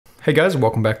Hey guys,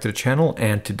 welcome back to the channel,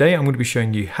 and today I'm going to be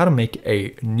showing you how to make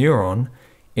a neuron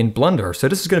in Blender. So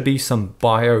this is going to be some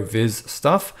bio-viz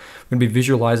stuff. We're going to be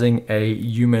visualizing a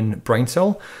human brain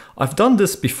cell. I've done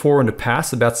this before in the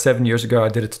past. About 7 years ago I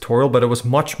did a tutorial, but it was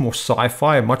much more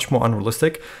sci-fi, much more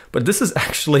unrealistic. But this is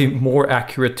actually more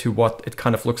accurate to what it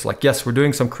kind of looks like. Yes, we're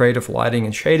doing some creative lighting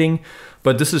and shading,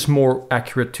 but this is more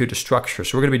accurate to the structure.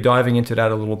 So we're going to be diving into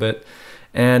that a little bit.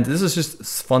 And this is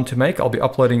just fun to make. I'll be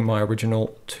uploading my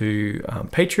original to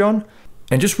Patreon.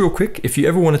 And just real quick, if you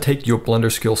ever want to take your Blender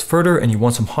skills further and you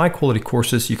want some high quality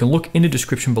courses, you can look in the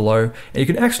description below, and you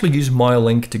can actually use my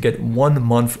link to get 1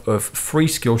 month of free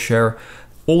Skillshare,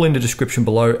 all in the description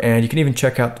below. And you can even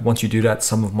check out, once you do that,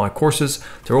 some of my courses.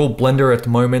 They're all Blender at the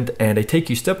moment, and they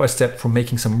take you step by step from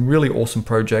making some really awesome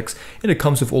projects, and it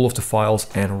comes with all of the files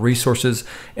and resources,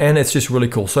 and it's just really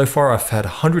cool. So far I've had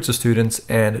hundreds of students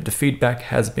and the feedback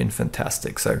has been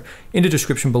fantastic. So in the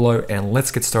description below, and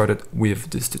let's get started with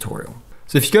this tutorial.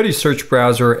 So if you go to your search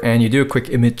browser and you do a quick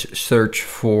image search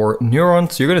for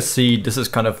Neuron, so you're going to see this is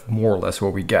kind of more or less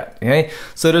what we get. Okay,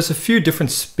 so there's a few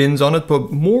different spins on it, but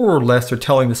more or less they're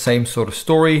telling the same sort of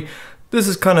story. This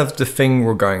is kind of the thing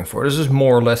we're going for. This is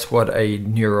more or less what a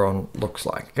neuron looks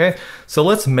like. Okay, so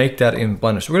let's make that in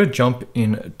Blender. So we're going to jump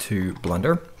into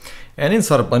Blender, and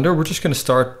inside of Blender we're just going to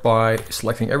start by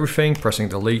selecting everything, pressing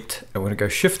delete, and we're going to go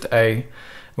Shift A.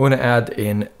 We're going to add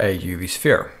in a UV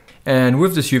sphere. And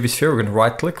with this UV sphere, we're going to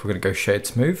right click, we're going to go shade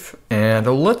smooth, and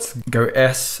let's go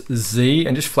SZ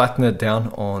and just flatten it down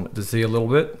on the Z a little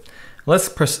bit. Let's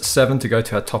press 7 to go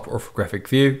to our top orthographic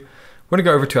view. We're going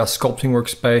to go over to our sculpting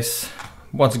workspace.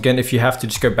 Once again, if you have to,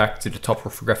 just go back to the top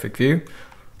orthographic view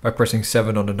by pressing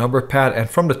 7 on the number pad, and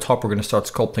from the top we're going to start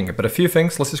sculpting it. But a few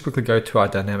things, let's just quickly go to our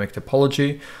dynamic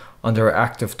topology under our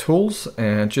active tools,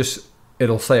 and just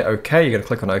it'll say OK. You're going to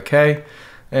click on OK,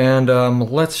 and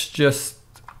let's just,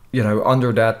 you know,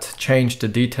 under that, change the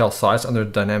detail size under the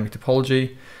dynamic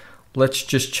topology. Let's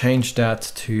just change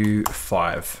that to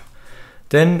 5.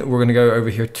 Then we're going to go over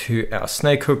here to our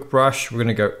snake hook brush. We're going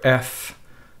to go F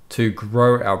to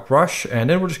grow our brush, and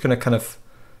then we're just going to kind of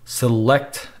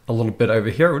select a little bit over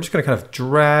here. We're just going to kind of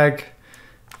drag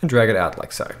it out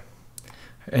like so.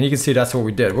 And you can see that's what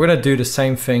we did. We're going to do the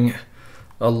same thing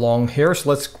along here.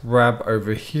 So let's grab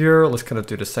over here. Let's kind of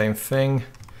do the same thing.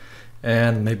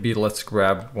 And maybe let's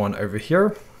grab one over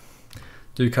here.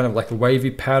 Do kind of like a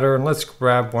wavy pattern. Let's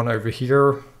grab one over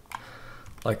here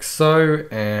like so,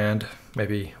 and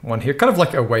maybe one here, kind of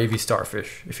like a wavy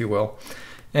starfish, if you will.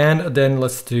 And then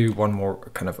let's do one more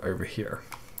kind of over here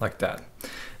like that.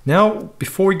 Now,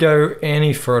 before we go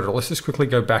any further, let's just quickly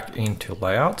go back into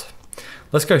layout.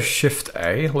 Let's go Shift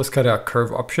A. Let's go to our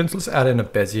curve options. Let's add in a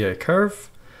Bezier curve.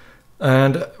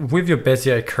 And with your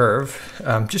Bezier curve,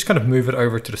 just kind of move it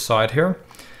over to the side here,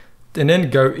 and then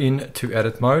go into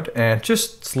edit mode and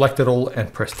just select it all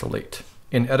and press delete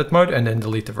in edit mode, and then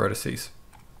delete the vertices.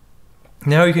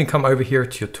 Now you can come over here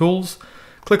to your tools,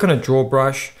 click on a draw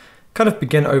brush, kind of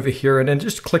begin over here, and then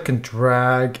just click and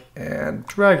drag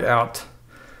out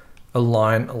a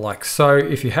line like so.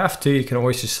 If you have to, you can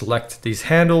always just select these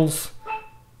handles,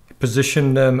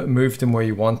 position them, move them where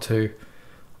you want to.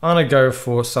 I'm going to go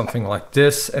for something like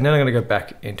this, and then I'm going to go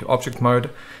back into object mode.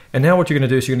 And now what you're going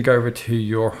to do is you're going to go over to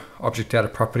your object data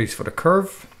properties for the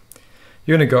curve.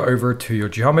 You're going to go over to your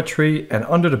geometry, and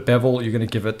under the bevel, you're going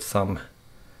to give it some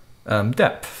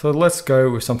depth. So let's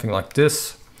go with something like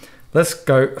this. Let's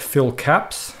go fill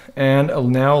caps, and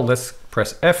now let's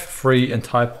press F3 and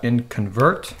type in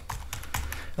convert.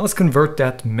 And let's convert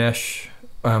that mesh,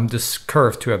 this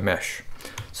curve to a mesh.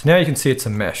 So now you can see it's a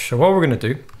mesh. So what we're going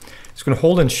to do, it's going to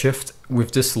hold in Shift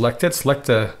with this selected, select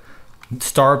the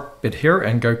star bit here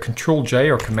and go Control J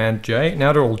or Command J.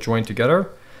 Now they're all joined together.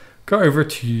 Go over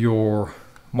to your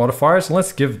modifiers and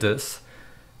let's give this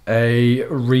a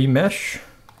remesh.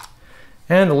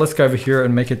 And let's go over here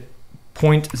and make it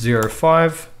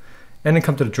 0.05, and then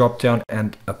come to the drop down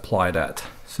and apply that.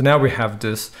 So now we have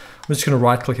this. I'm just going to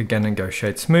right click again and go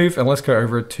shade smooth, and let's go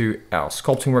over to our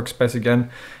sculpting workspace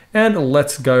again. And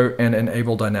let's go and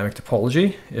enable dynamic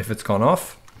topology if it's gone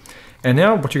off. And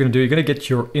now what you're going to do, you're going to get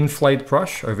your inflate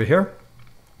brush over here,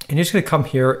 and you're just going to come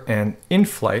here and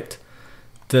inflate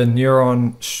the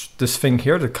neuron, this thing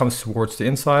here that comes towards the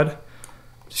inside.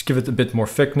 Just give it a bit more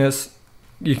thickness.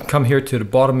 You can come here to the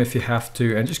bottom if you have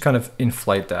to, and just kind of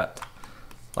inflate that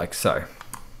like so.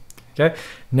 Okay,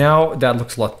 now that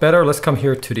looks a lot better. Let's come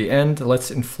here to the end.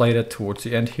 Let's inflate it towards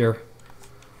the end here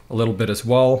a little bit as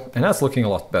well, and that's looking a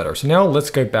lot better. So now let's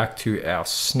go back to our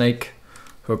snake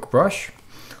hook brush.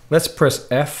 Let's press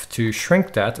F to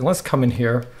shrink that, and let's come in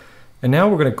here, and now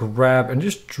we're going to grab and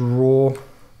just draw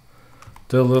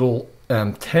the little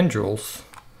tendrils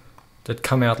that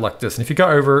come out like this. And if you go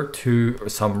over to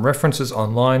some references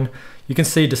online, you can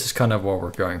see this is kind of what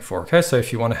we're going for. Okay, so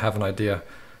if you want to have an idea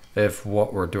of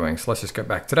what we're doing. So let's just go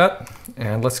back to that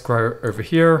and let's go over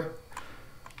here.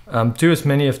 Do as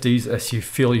many of these as you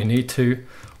feel you need to.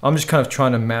 I'm just kind of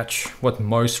trying to match what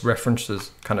most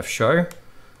references kind of show.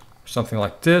 Something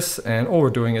like this, and all we're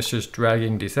doing is just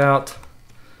dragging these out.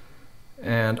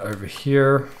 And over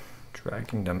here,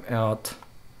 dragging them out.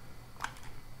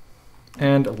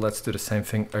 And let's do the same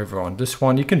thing over on this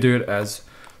one. You can do it as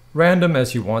random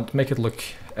as you want, make it look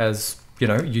as, you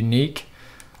know, unique.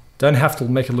 Don't have to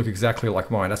make it look exactly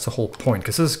like mine. That's the whole point,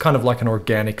 because this is kind of like an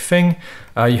organic thing.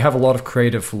 You have a lot of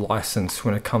creative license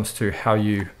when it comes to how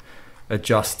you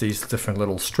adjust these different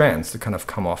little strands to kind of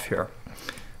come off here.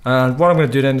 And what I'm going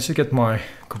to do then is to get my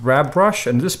grab brush,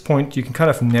 and at this point you can kind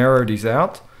of narrow these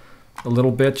out a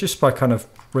little bit just by kind of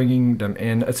bringing them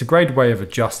in. It's a great way of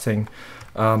adjusting,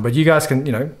 but you guys can,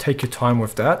 you know, take your time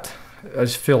with that. I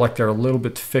just feel like they're a little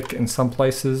bit thick in some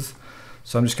places,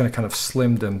 so I'm just going to kind of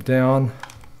slim them down.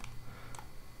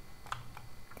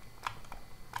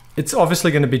 It's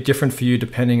obviously going to be different for you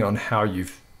depending on how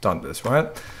you've done this, right?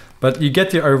 But you get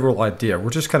the overall idea.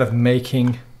 We're just kind of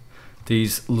making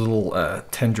these little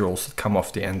tendrils that come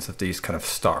off the ends of these kind of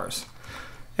stars.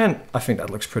 And I think that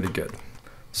looks pretty good.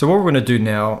 So what we're going to do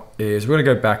now is we're going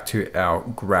to go back to our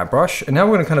grab brush, and now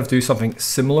we're going to kind of do something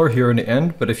similar here in the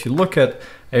end. But if you look at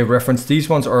a reference, these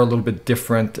ones are a little bit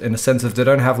different in the sense that they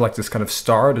don't have like this kind of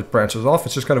star that branches off.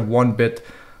 It's just kind of one bit,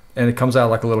 and it comes out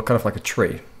like a little kind of like a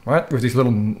tree, right? With these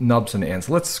little nubs on the ends.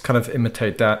 Let's kind of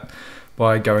imitate that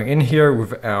by going in here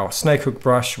with our snake hook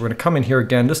brush. We're going to come in here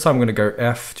again. This time I'm going to go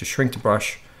F to shrink the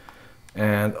brush,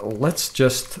 and let's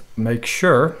just make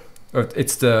sure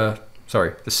it's the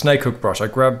snake hook brush. I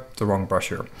grabbed the wrong brush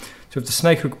here. So with the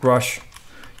snake hook brush,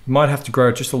 you might have to grow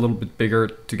it just a little bit bigger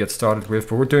to get started with,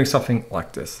 but we're doing something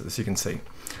like this, as you can see.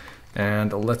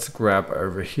 And let's grab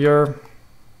over here,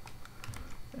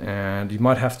 and you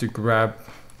might have to grab,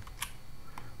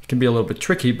 it can be a little bit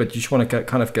tricky, but you just want to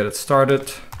kind of get it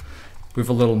started with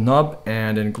a little nub,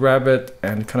 and then grab it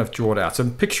and kind of draw it out. So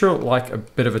picture like a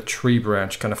bit of a tree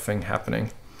branch kind of thing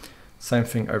happening. Same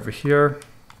thing over here.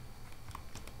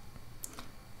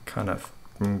 Kind of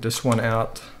bring this one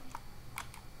out.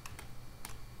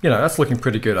 You know, that's looking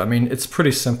pretty good. I mean, it's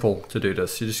pretty simple to do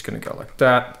this. You're just going to go like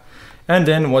that. And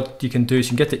then what you can do is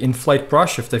you can get the inflate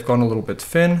brush if they've gone a little bit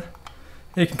thin.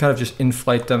 You can kind of just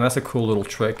inflate them. That's a cool little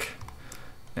trick.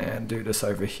 And do this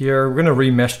over here. We're going to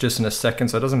remesh this in a second,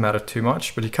 so it doesn't matter too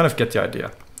much, but you kind of get the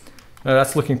idea. Now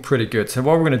that's looking pretty good. So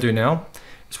what we're going to do now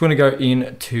is we're going to go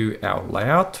into our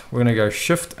layout. We're going to go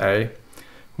Shift A.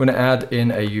 We're going to add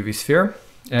in a UV sphere.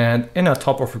 And in our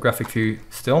top orthographic view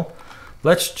still,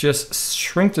 let's just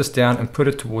shrink this down and put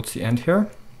it towards the end here. And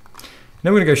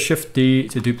then we're going to go Shift D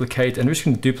to duplicate, and we're just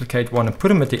going to duplicate one and put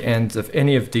them at the ends of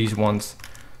any of these ones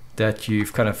that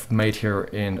you've kind of made here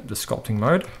in the sculpting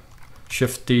mode.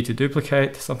 Shift D to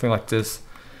duplicate, something like this.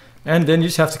 And then you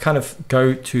just have to kind of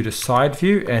go to the side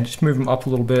view and just move them up a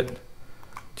little bit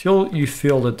till you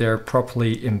feel that they're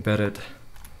properly embedded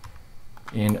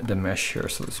in the mesh here.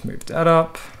 So let's move that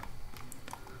up.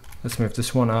 Let's move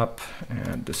this one up,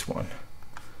 and this one.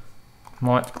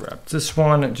 Might grab this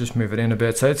one and just move it in a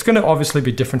bit. So it's going to obviously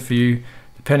be different for you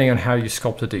depending on how you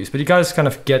sculpted these, but you guys kind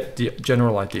of get the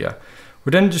general idea.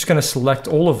 We're then just going to select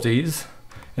all of these,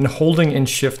 and holding in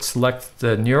Shift select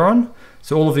the Neuron.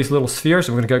 So all of these little spheres,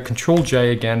 we're going to go Control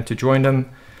J again to join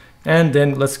them. And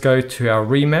then let's go to our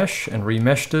remesh and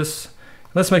remesh this.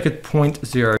 Let's make it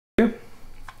 0.02.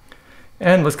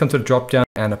 And let's come to the drop down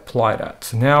and apply that.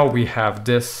 So now we have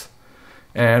this.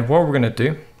 And what we're going to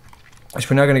do is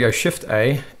we're now going to go Shift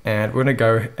A, and we're going to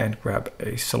go and grab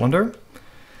a cylinder.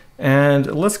 And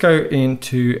let's go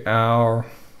into our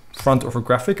front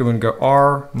orthographic, and we're going to go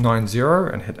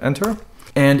R90 and hit enter.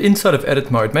 And inside of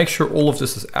edit mode, make sure all of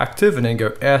this is active, and then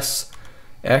go S,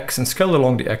 X, and scale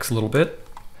along the X a little bit.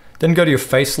 Then go to your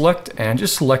face select and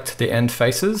just select the end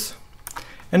faces.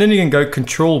 And then you can go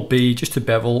Control B just to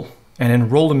bevel, and then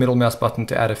roll the middle mouse button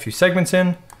to add a few segments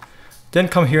in. Then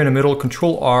come here in the middle,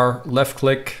 Control R, left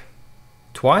click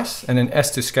twice, and then S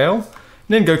to scale. And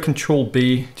then go Control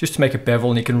B just to make a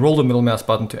bevel, and you can roll the middle mouse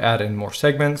button to add in more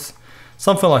segments.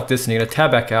 Something like this, and you're gonna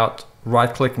tab back out,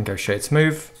 right click and go Shade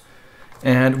Smooth.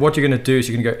 And what you're gonna do is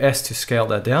you're gonna go S to scale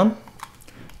that down,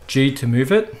 G to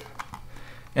move it.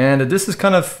 And this is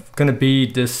kind of gonna be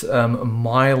this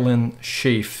myelin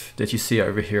sheath that you see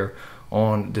over here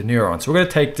on the Neuron. So we're gonna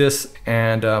take this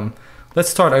and let's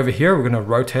start over here. We're gonna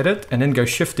rotate it and then go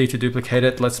Shift D to duplicate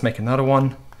it. Let's make another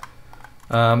one.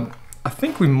 I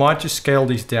think we might just scale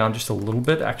these down just a little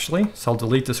bit actually. So I'll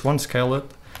delete this one, scale it,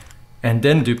 and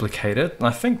then duplicate it. And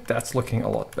I think that's looking a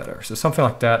lot better. So something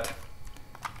like that.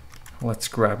 Let's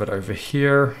grab it over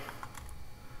here.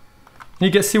 And you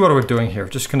get see what we're doing here.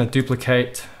 Just gonna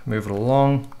duplicate, move it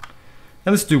along.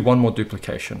 And let's do one more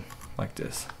duplication like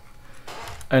this.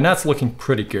 And that's looking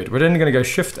pretty good. We're then gonna go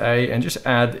Shift A and just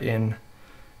add in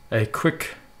a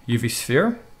quick UV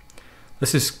sphere.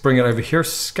 Let's just bring it over here,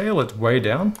 scale it way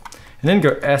down, and then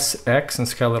go SX and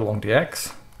scale it along the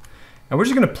X. And we're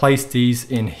just gonna place these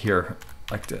in here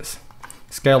like this.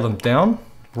 Scale them down,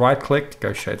 right click,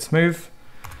 go shade smooth.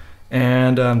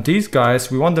 And these guys,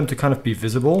 we want them to kind of be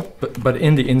visible, but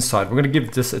in the inside. We're gonna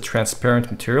give this a transparent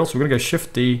material. So we're gonna go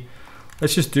Shift D,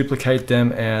 let's just duplicate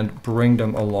them and bring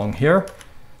them along here.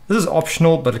 This is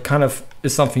optional, but it kind of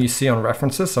is something you see on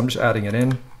references. So I'm just adding it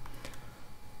in.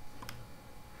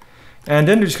 And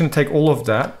then you're just gonna take all of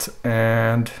that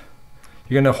and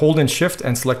you're gonna hold in Shift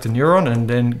and select the neuron and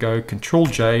then go Control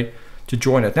J to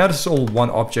join it. Now this is all one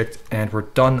object and we're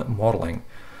done modeling.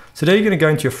 So there you're gonna go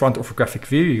into your front orthographic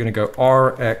view, you're gonna go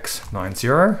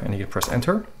RX90 and you can press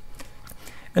enter.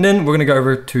 And then we're gonna go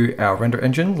over to our render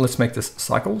engine. Let's make this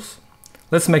cycles.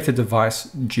 Let's make the device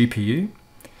GPU.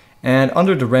 And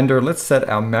under the render, let's set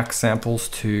our max samples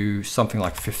to something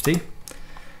like 50.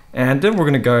 And then we're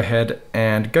gonna go ahead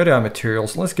and go to our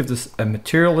materials. Let's give this a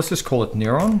material, let's just call it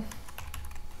Neuron.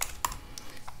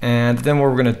 And then what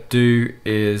we're gonna do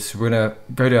is we're gonna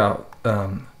go to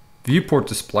our viewport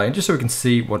display, and just so we can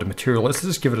see what the material is, let's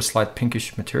just give it a slight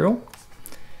pinkish material.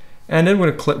 And then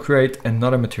we're gonna create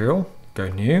another material, go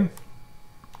new.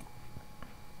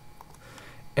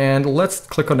 And let's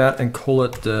click on that and call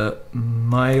it the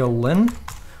myelin,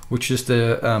 which is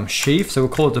the sheath. So we'll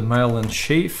call it the myelin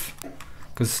sheath,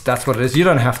 because that's what it is. You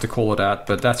don't have to call it that,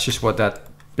 but that's just what that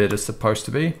bit is supposed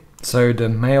to be. So the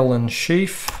myelin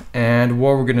sheath, and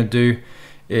what we're gonna do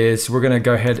is we're gonna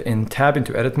go ahead and tab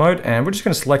into edit mode, and we're just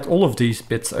gonna select all of these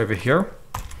bits over here,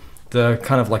 the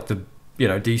kind of like the, you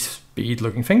know, these bead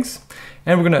looking things.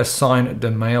 And we're gonna assign the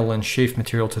myelin sheath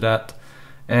material to that.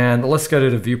 And let's go to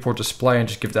the viewport display and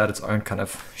just give that its own kind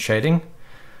of shading,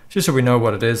 just so we know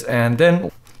what it is. And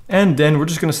then we're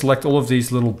just gonna select all of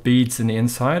these little beads in the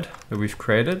inside that we've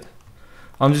created.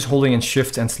 I'm just holding in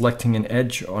Shift and selecting an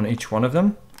edge on each one of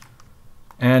them.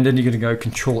 And then you're gonna go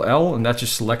Control L and that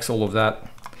just selects all of that.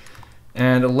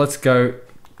 And let's go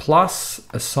plus,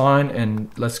 assign, and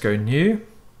let's go new.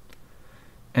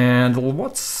 And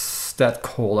what's that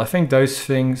called? I think those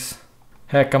things,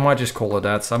 heck, I might just call it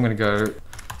that. So I'm gonna go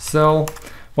cell.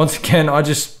 Once again,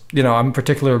 I'm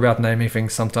particular about naming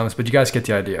things sometimes, but you guys get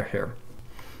the idea here.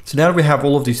 So now that we have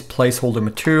all of these placeholder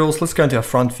materials, let's go into our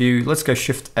front view. Let's go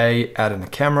Shift A, add in a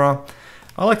camera.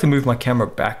 I like to move my camera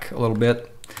back a little bit.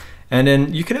 And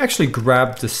then you can actually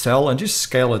grab the cell and just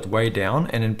scale it way down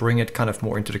and then bring it kind of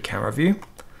more into the camera view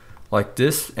like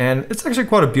this. And it's actually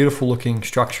quite a beautiful looking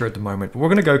structure at the moment, but we're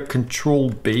gonna go Control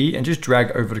B and just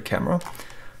drag over the camera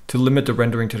to limit the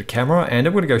rendering to the camera. And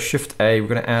then we're gonna go Shift A, we're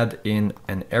gonna add in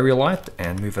an area light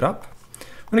and move it up. I'm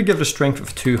gonna give it a strength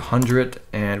of 200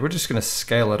 and we're just gonna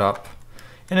scale it up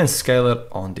and then scale it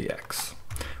on the X.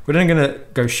 We're then gonna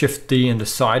go Shift D in the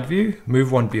side view, move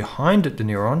one behind the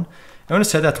neuron. I'm gonna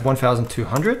set that to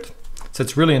 1200, so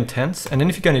it's really intense. And then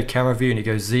if you go into your camera view and you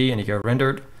go Z and you go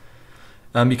rendered,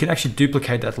 you can actually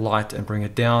duplicate that light and bring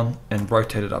it down and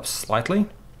rotate it up slightly.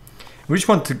 We just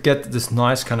want to get this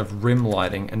nice kind of rim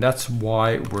lighting, and that's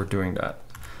why we're doing that.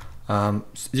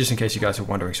 Just in case you guys are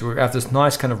wondering. So we have this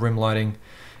nice kind of rim lighting,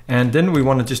 and then we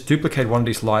want to just duplicate one of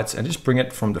these lights and just bring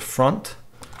it from the front.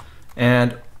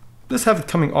 And let's have it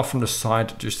coming off from the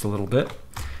side just a little bit.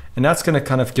 And that's gonna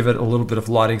kind of give it a little bit of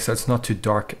lighting so it's not too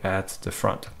dark at the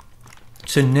front.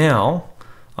 So now,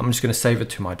 I'm just gonna save it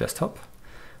to my desktop.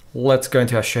 Let's go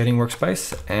into our shading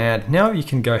workspace. And now you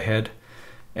can go ahead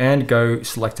and go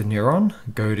select a neuron,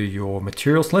 go to your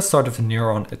materials. Let's start with the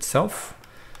neuron itself.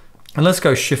 And let's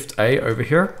go Shift A over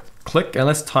here, click, and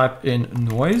let's type in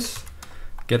noise,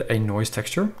 get a noise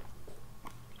texture.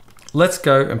 Let's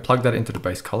go and plug that into the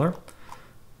base color.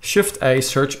 Shift A,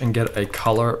 search and get a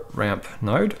color ramp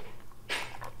node.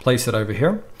 Place it over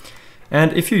here.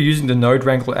 And if you're using the Node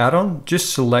Wrangler add-on,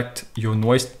 just select your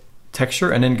noise texture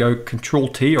and then go Control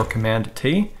T or Command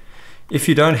T. If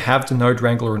you don't have the Node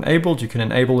Wrangler enabled, you can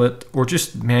enable it or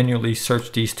just manually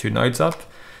search these two nodes up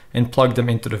and plug them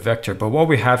into the vector. But what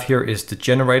we have here is the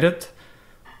generated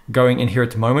going in here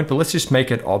at the moment, but let's just make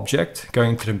it object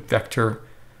going to the vector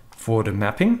for the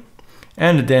mapping.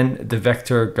 And then the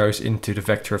vector goes into the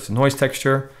vector of the noise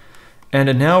texture. And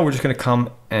then now we're just gonna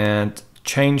come and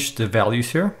change the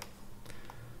values here.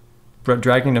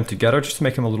 dragging them together just to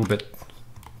make them a little bit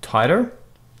tighter.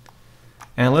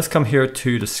 And let's come here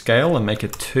to the scale and make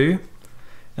it 2.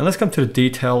 And let's come to the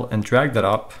detail and drag that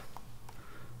up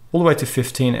all the way to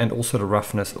 15 and also the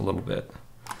roughness a little bit.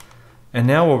 And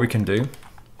now what we can do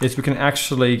is we can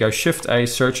actually go Shift A,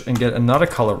 search, and get another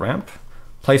color ramp,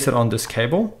 place it on this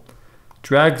cable,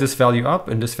 drag this value up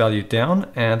and this value down,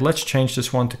 and let's change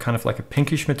this one to kind of like a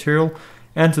pinkish material,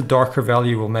 and the darker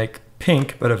value will make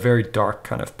pink, but a very dark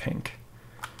kind of pink.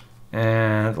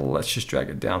 And let's just drag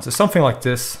it down. So something like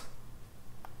this,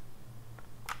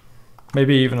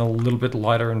 maybe even a little bit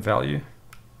lighter in value,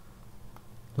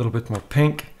 a little bit more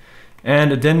pink.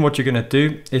 And then what you're gonna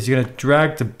do is you're gonna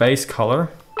drag the base color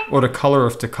or the color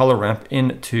of the color ramp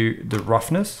into the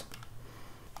roughness.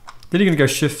 Then you're gonna go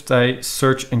Shift A,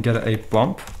 search, and get a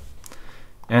bump.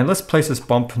 And let's place this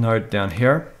bump node down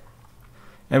here.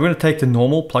 And we're gonna take the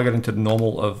normal, plug it into the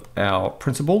normal of our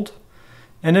principled.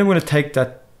 And then we're gonna take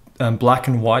that black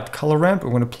and white color ramp,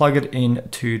 and we're gonna plug it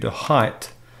into the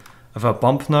height of our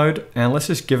bump node. And let's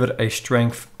just give it a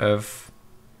strength of,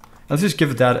 let's just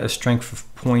give that a strength of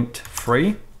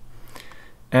 0.3.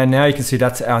 And now you can see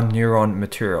that's our Neuron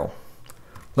material.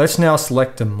 Let's now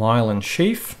select the myelin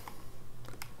sheath.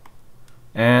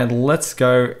 And let's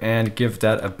go and give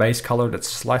that a base color that's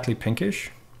slightly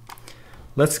pinkish.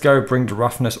 Let's go bring the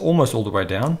roughness almost all the way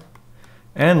down.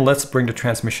 And let's bring the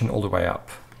transmission all the way up,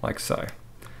 like so.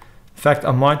 In fact,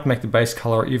 I might make the base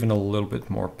color even a little bit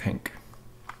more pink,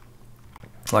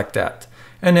 like that.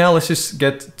 And now let's just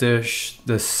get the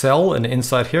cell and the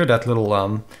inside here, that little,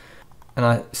 and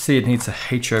I see it needs a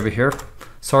H over here.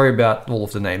 Sorry about all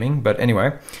of the naming, but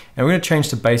anyway. And we're gonna change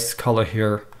the base color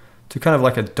here to kind of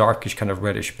like a darkish kind of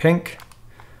reddish pink,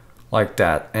 like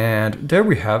that. And there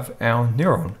we have our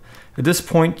Neuron. At this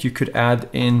point, you could add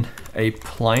in a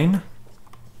plane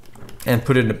and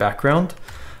put it in the background.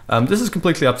 This is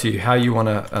completely up to you how you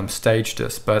wanna stage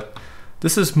this, but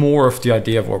this is more of the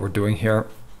idea of what we're doing here.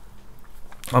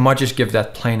 I might just give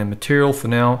that plane a material for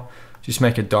now, just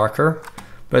make it darker.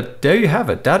 But there you have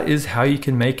it. That is how you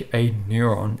can make a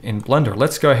Neuron in Blender.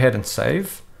 Let's go ahead and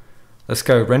save. Let's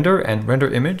go render and render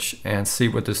image and see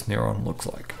what this Neuron looks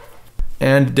like.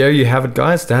 And there you have it,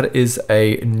 guys. That is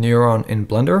a Neuron in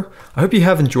Blender. I hope you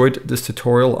have enjoyed this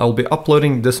tutorial. I'll be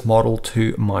uploading this model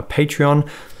to my Patreon.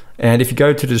 And if you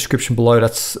go to the description below,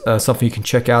 that's something you can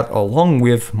check out along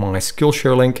with my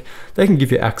Skillshare link. They can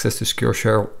give you access to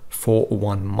Skillshare for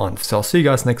 1 month. So I'll see you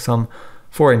guys next time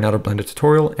for another Blender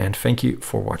tutorial, and thank you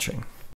for watching.